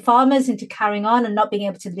trapping farmers into carrying on and not being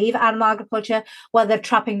able to leave animal agriculture, whether they're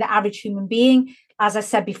trapping the average human being, as I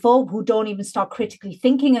said before, who don't even start critically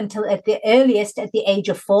thinking until at the earliest at the age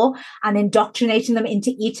of 4 and indoctrinating them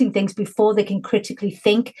into eating things before they can critically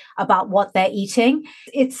think about what they're eating.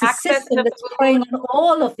 It's a system that's preying on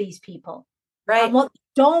all of these people. Right. And what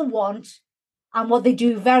they don't want and what they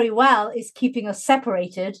do very well is keeping us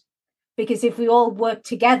separated, because if we all work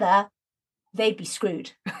together, they'd be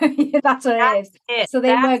screwed. That's what it is. So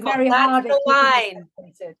they work very hard at keeping us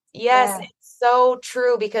separated. Yes, it's so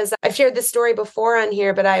true, because I've shared this story before on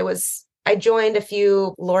here, but I joined a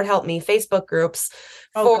few, Lord help me, Facebook groups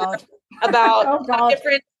about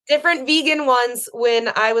different vegan ones when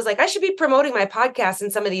I was like, I should be promoting my podcast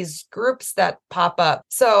in some of these groups that pop up.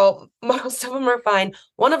 So most of them are fine.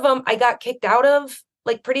 One of them I got kicked out of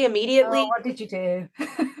like pretty immediately. Oh, what did you do?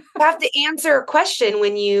 You have to answer a question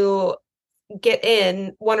when you get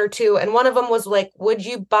in, one or two. And one of them was like,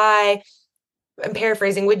 I'm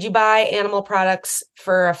paraphrasing, would you buy animal products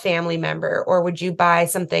for a family member, or would you buy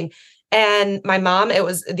something? And my mom,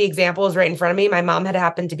 the example was right in front of me. My mom had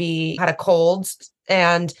a cold,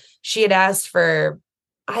 and she had asked for,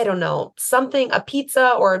 I don't know, something, a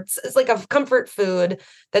pizza, or it's like a comfort food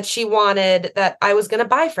that she wanted that I was going to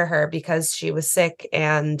buy for her because she was sick.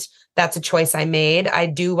 And that's a choice I made. I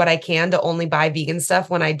do what I can to only buy vegan stuff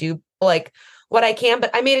when I do like what I can, but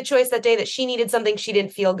I made a choice that day that she needed something, she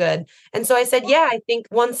didn't feel good. And so I said, yeah, I think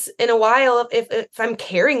once in a while, if I'm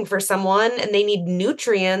caring for someone and they need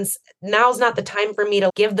nutrients, now's not the time for me to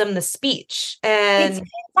give them the speech. And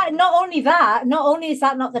not only is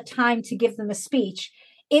that not the time to give them a speech,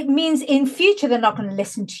 it means in future they're not going to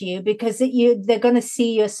listen to you because they're going to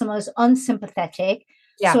see you as someone who's unsympathetic,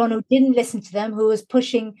 someone who didn't listen to them, who was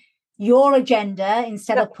pushing your agenda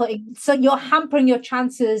instead of so you're hampering your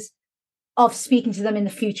chances of speaking to them in the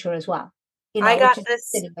future as well. I got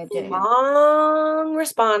this long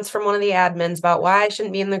response from one of the admins about why I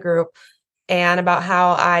shouldn't be in the group. and about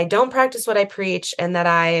how I don't practice what I preach and that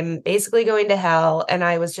I'm basically going to hell. And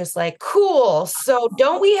I was just like, cool. So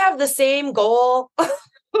don't we have the same goal?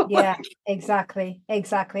 Yeah, exactly.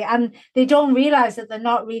 And they don't realize that they're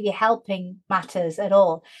not really helping matters at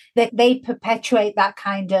all. That they perpetuate that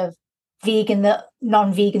kind of vegan that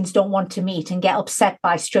non-vegans don't want to meet and get upset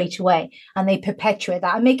by straight away. And they perpetuate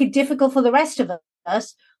that and make it difficult for the rest of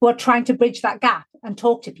us who are trying to bridge that gap and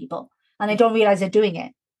talk to people. And they don't realize they're doing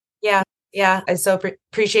it. Yeah. I so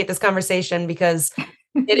appreciate this conversation because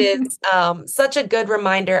it is such a good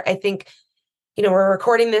reminder. I think, we're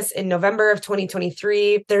recording this in November of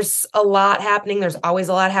 2023. There's a lot happening. There's always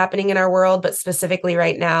a lot happening in our world, but specifically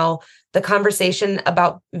right now, the conversation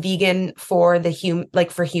about vegan for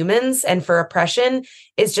for humans and for oppression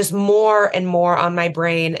is just more and more on my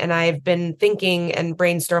brain. And I've been thinking and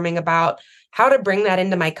brainstorming about how to bring that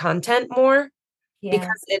into my content more. Yeah.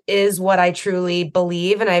 Because it is what I truly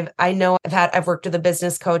believe. And I've worked with a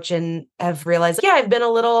business coach and have realized, I've been a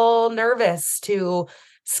little nervous to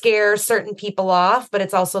scare certain people off, but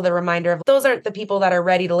it's also the reminder of those aren't the people that are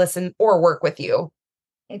ready to listen or work with you.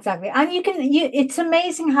 Exactly. And it's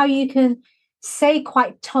amazing how you can say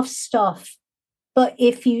quite tough stuff, but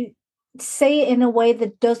if you say it in a way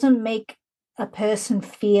that doesn't make a person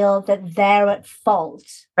feel that they're at fault,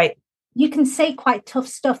 right? You can say quite tough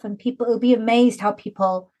stuff and people will be amazed how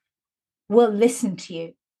people will listen to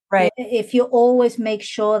you. Right. If you always make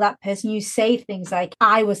sure that person, you say things like,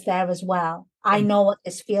 I was there as well. I know what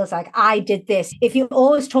this feels like. I did this. If you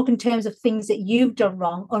always talk in terms of things that you've done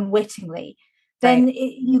wrong unwittingly, then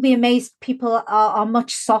you'll be amazed. People are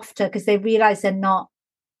much softer because they realize they're not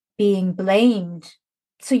being blamed.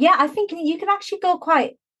 So, I think you can actually go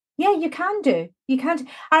you can do.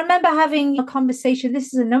 I remember having a conversation,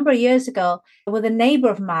 this is a number of years ago, with a neighbor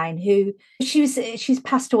of mine who she's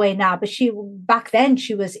passed away now, but back then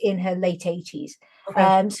she was in her late 80s.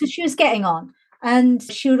 Okay. So she was getting on. And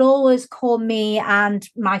she would always call me and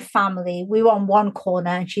my family. We were on one corner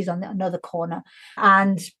and she's on another corner.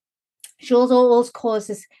 And she always calls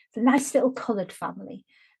us the nice little coloured family.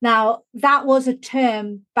 Now, that was a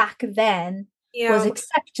term back then was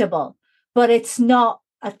acceptable, but it's not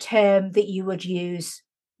a term that you would use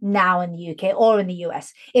now in the UK or in the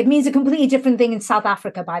US. It means a completely different thing in South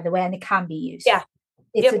Africa, by the way, and it can be used. Yeah.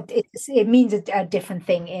 It means a different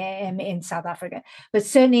thing in South Africa, but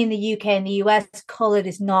certainly in the UK and the US, coloured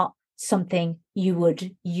is not something you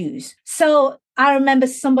would use. So I remember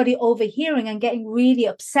somebody overhearing and getting really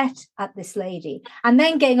upset at this lady, and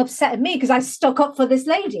then getting upset at me because I stuck up for this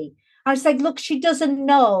lady. I was like, look, she doesn't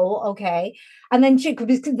know, okay? And then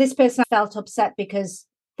this person felt upset because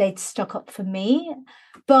they'd stuck up for me,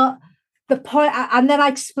 but the point, and then I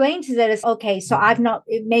explained to them, okay, so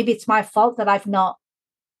maybe it's my fault that I've not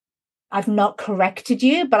corrected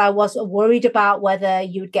you, but I was worried about whether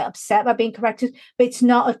you would get upset by being corrected. But it's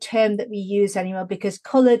not a term that we use anymore because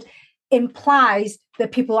coloured implies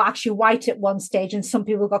that people are actually white at one stage and some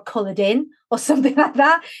people got coloured in or something like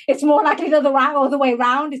that. It's more likely the other way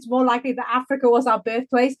around. It's more likely that Africa was our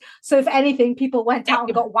birthplace. So if anything, people went out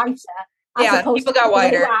and got whiter. People got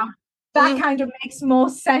whiter. That kind of makes more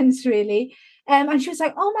sense, really. And she was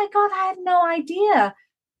like, oh my God, I had no idea.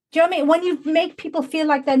 Do you know what I mean? When you make people feel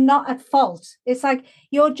like they're not at fault, it's like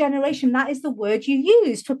your generation, that is the word you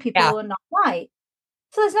used for people who are not white.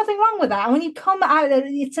 So there's nothing wrong with that. And when you come out,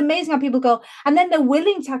 it's amazing how people go, and then they're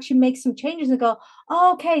willing to actually make some changes and go,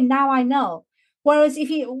 oh, okay, now I know. Whereas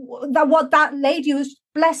what that lady was,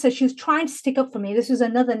 bless her, she was trying to stick up for me. This was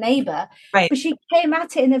another neighbor, but she came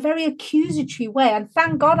at it in a very accusatory way. And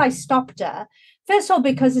thank God I stopped her. First of all,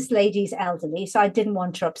 because this lady's elderly, so I didn't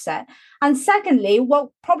want her upset. And secondly, what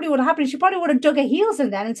probably would have happened, she probably would have dug her heels in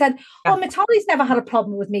then and said, oh, Mitali's never had a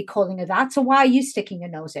problem with me calling her that, so why are you sticking your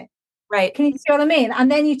nose in? Right. Can you see what I mean?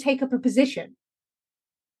 And then you take up a position.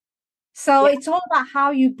 So it's all about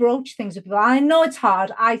how you broach things with people. I know it's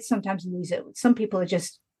hard. I sometimes lose it. Some people are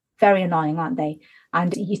just very annoying, aren't they?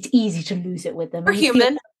 And it's easy to lose it with them. We're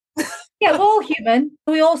human. Yeah, we're all human.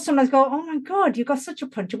 We all sometimes go, oh my God, you've got such a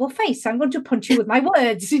punchable face. I'm going to punch you with my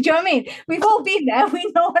words. Do you know what I mean? We've all been there.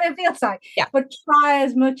 We know what it feels like. Yeah. But try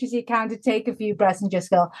as much as you can to take a few breaths and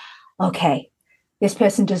just go, okay, this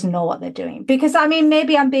person doesn't know what they're doing. Because, I mean,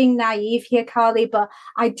 maybe I'm being naive here, Carly, but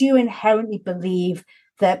I do inherently believe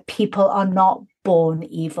that people are not born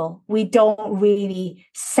evil. We don't really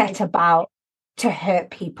set about to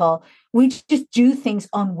hurt people. We just do things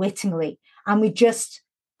unwittingly, and we just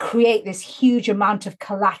create this huge amount of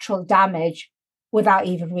collateral damage without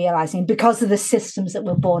even realizing because of the systems that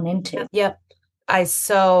we're born into. Yep. I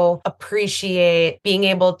so appreciate being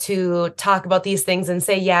able to talk about these things and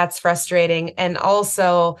say, yeah, it's frustrating. And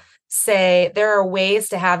also say there are ways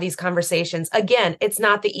to have these conversations. Again, it's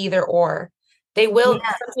not the either or. They will,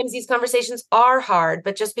 sometimes these conversations are hard,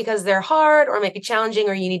 but just because they're hard or might be challenging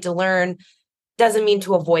or you need to learn doesn't mean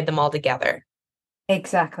to avoid them altogether.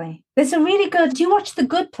 Exactly. There's a really good, do you watch The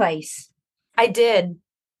Good Place? I did.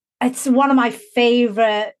 It's one of my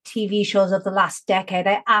favorite TV shows of the last decade.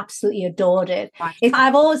 I absolutely adored it.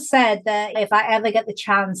 I've always said that if I ever get the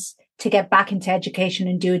chance to get back into education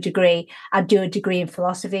and do a degree, I'd do a degree in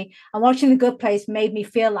philosophy. And watching The Good Place made me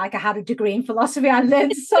feel like I had a degree in philosophy. I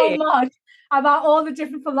learned so much about all the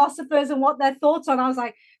different philosophers and what their thoughts on. I was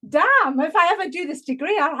like, damn, if I ever do this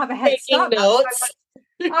degree, I'll have a head start. Notes.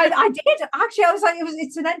 I did. Actually, I was like,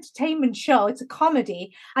 it's an entertainment show. It's a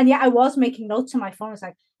comedy. And yet I was making notes on my phone. I was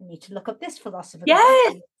like, I need to look up this philosopher.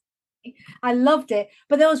 Yes. I loved it.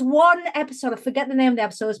 But there was one episode, I forget the name of the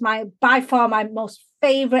episode, it was by far my most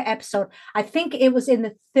favorite episode. I think it was in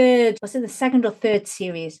the second or third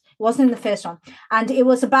series. It wasn't in the first one. And it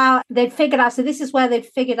was about, they'd figured out, so this is where they'd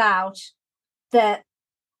figured out that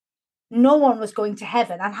no one was going to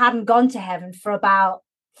heaven and hadn't gone to heaven for about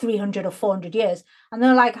 300 or 400 years. And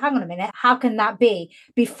they're like, hang on a minute, how can that be?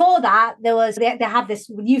 Before that, they have this,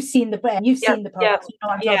 you've seen the program, you know what I'm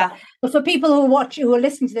talking about. But for people who are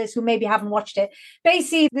listening to this, who maybe haven't watched it,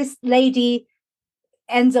 basically this lady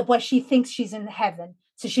ends up where she thinks she's in heaven.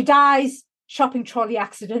 So she dies, shopping trolley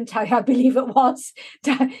accident, I believe it was,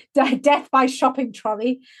 death by shopping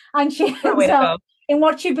trolley. And she ends up in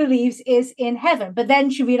what she believes is in heaven. But then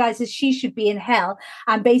she realizes she should be in hell.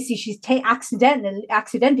 And basically she's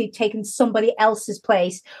accidentally taken somebody else's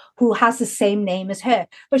place who has the same name as her.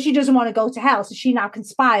 But she doesn't want to go to hell. So she now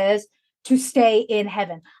conspires to stay in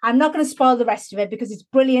heaven. I'm not going to spoil the rest of it because it's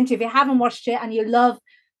brilliant. If you haven't watched it and you love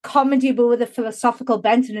comedy, but with a philosophical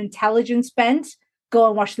bent and intelligence bent, go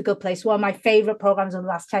and watch The Good Place. One of my favorite programs of the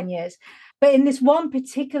last 10 years. But in this one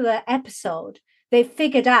particular episode, they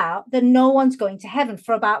figured out that no one's going to heaven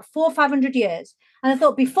for about 400 or 500 years. And I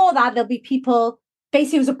thought before that, there'll be people,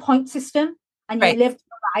 basically it was a point system and you lived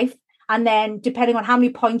your life. And then depending on how many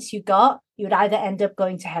points you got, you would either end up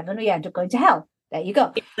going to heaven or you end up going to hell. There you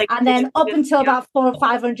go. And then up until about 400 or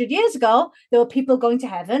 500 years ago, there were people going to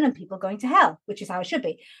heaven and people going to hell, which is how it should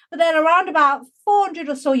be. But then around about 400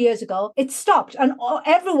 or so years ago, it stopped and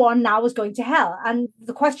everyone now was going to hell. And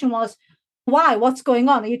the question was, why? What's going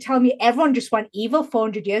on? Are you telling me everyone just went evil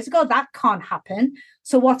 400 years ago? That can't happen.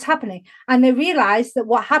 So what's happening? And they realized that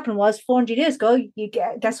what happened was 400 years ago,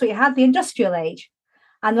 guess what you had? The industrial age.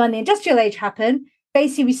 And when the industrial age happened,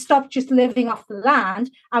 basically we stopped just living off the land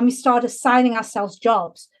and we started assigning ourselves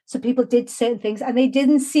jobs. So people did certain things and they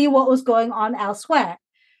didn't see what was going on elsewhere.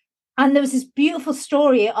 And there was this beautiful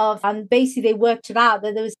story of, and basically they worked it out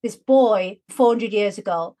that there was this boy 400 years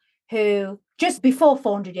ago who, just before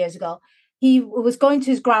 400 years ago, he was going to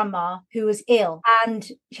his grandma who was ill and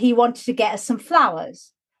he wanted to get her some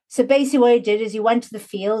flowers. So basically what he did is he went to the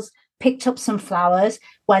fields, picked up some flowers,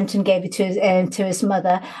 went and gave it to his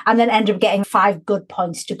mother, and then ended up getting 5 good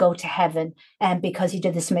points to go to heaven because he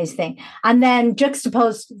did this amazing thing. And then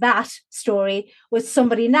juxtaposed that story with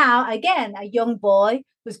somebody now, again, a young boy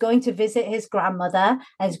was going to visit his grandmother,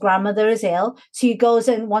 and his grandmother is ill. So he goes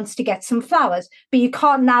and wants to get some flowers. But you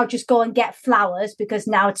can't now just go and get flowers because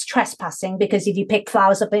now it's trespassing, because if you pick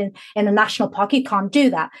flowers up in a national park, you can't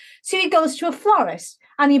do that. So he goes to a florist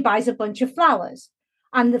and he buys a bunch of flowers.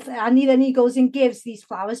 And then he goes and gives these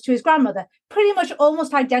flowers to his grandmother. Pretty much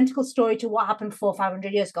almost identical story to what happened 400 or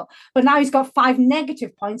 500 years ago. But now he's got 5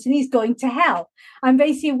 negative points and he's going to hell. And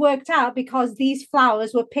basically worked out because these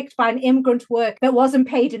flowers were picked by an immigrant worker that wasn't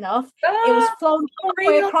paid enough. It was flown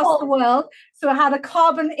halfway across the world. So it had a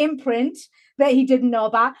carbon imprint that he didn't know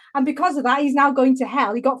about. And because of that, he's now going to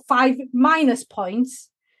hell. He got 5 minus points.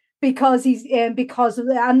 Because of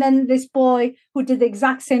that. And then this boy who did the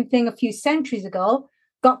exact same thing a few centuries ago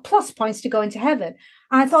got plus points to go into heaven.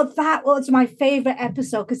 And I thought that was my favorite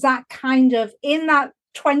episode because that kind of, in that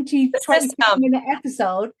 20 minute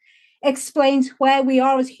episode, explains where we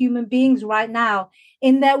are as human beings right now,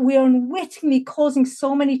 in that we're unwittingly causing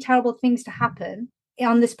so many terrible things to happen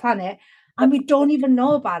on this planet and we don't even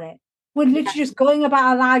know about it. We're literally just going about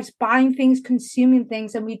our lives, buying things, consuming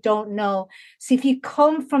things, and we don't know. So if you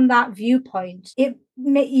come from that viewpoint,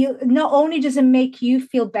 not only does it make you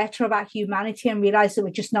feel better about humanity and realize that we're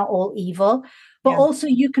just not all evil, but also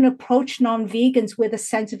you can approach non-vegans with a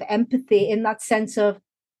sense of empathy, in that sense of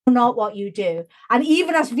not what you do. And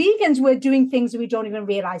even as vegans, we're doing things that we don't even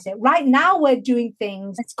realize it. Right now, we're doing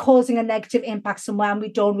things that's causing a negative impact somewhere and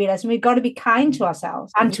we don't realize. And we've got to be kind to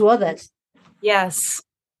ourselves and to others. Yes.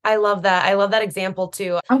 I love that. I love that example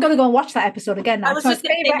too. I'm going to go and watch that episode again now. It's my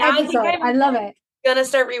favorite episode. I love it. Gonna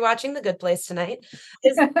start rewatching The Good Place tonight.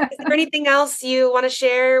 Is there anything else you want to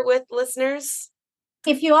share with listeners?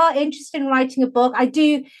 If you are interested in writing a book,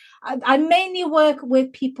 I mainly work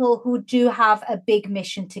with people who do have a big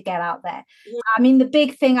mission to get out there. Mm-hmm. I mean, the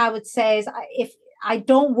big thing I would say is if I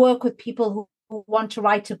don't work with people who want to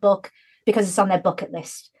write a book because it's on their bucket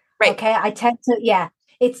list. Right. Okay.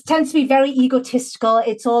 It tends to be very egotistical.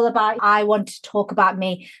 It's all about, I want to talk about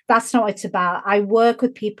me. That's not what it's about. I work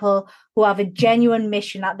with people who have a genuine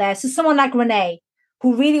mission out there. So someone like Renee,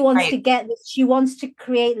 who really wants to get this, she wants to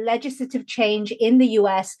create legislative change in the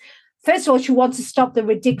US. First of all, she wants to stop the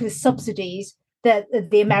ridiculous subsidies that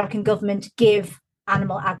the American government give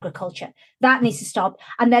animal agriculture. That needs to stop.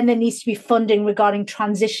 And then there needs to be funding regarding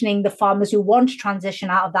transitioning the farmers who want to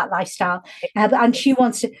transition out of that lifestyle. And she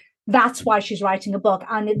wants to, that's why she's writing a book.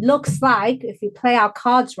 And it looks like, if we play our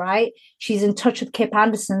cards right, she's in touch with Kip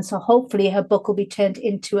Anderson. So hopefully her book will be turned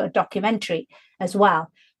into a documentary as well,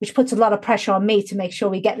 which puts a lot of pressure on me to make sure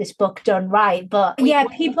we get this book done right. But yeah,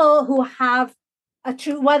 people who have a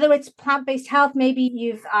true, whether it's plant-based health,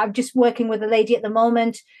 maybe I'm just working with a lady at the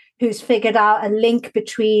moment who's figured out a link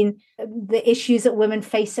between the issues that women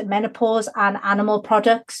face at menopause and animal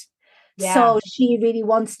products. Yeah. So she really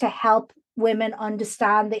wants to help women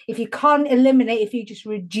understand that if you can't eliminate, if you just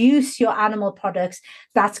reduce your animal products,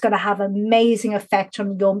 that's going to have an amazing effect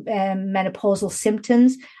on your menopausal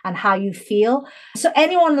symptoms and how you feel. So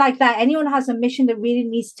anyone like that, anyone has a mission that really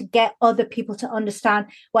needs to get other people to understand,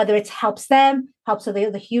 whether it helps them, helps the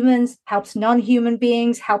other humans, helps non-human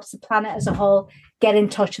beings, helps the planet as a whole, get in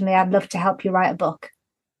touch, and I'd love to help you write a book.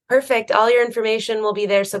 Perfect. All your information will be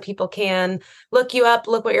there so people can look you up,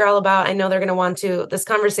 look what you're all about. I know they're going to want to. This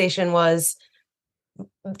conversation was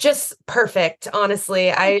just perfect,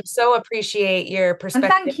 honestly. I so appreciate your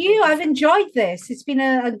perspective. And thank you. I've enjoyed this. It's been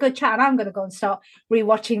a good chat, and I'm going to go and start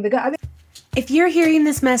rewatching If you're hearing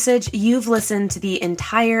this message, you've listened to the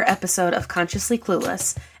entire episode of Consciously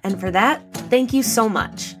Clueless. And for that, thank you so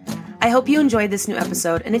much. I hope you enjoyed this new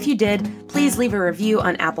episode, and if you did, please leave a review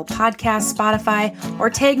on Apple Podcasts, Spotify, or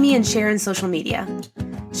tag me and share in social media.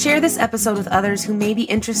 Share this episode with others who may be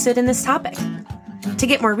interested in this topic. To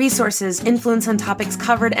get more resources, influence on topics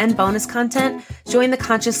covered, and bonus content, join the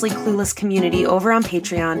Consciously Clueless community over on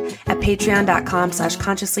Patreon at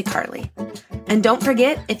patreon.com/consciouslycarly. And don't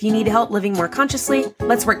forget, if you need help living more consciously,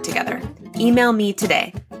 let's work together. Email me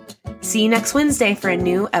today. See you next Wednesday for a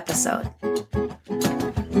new episode.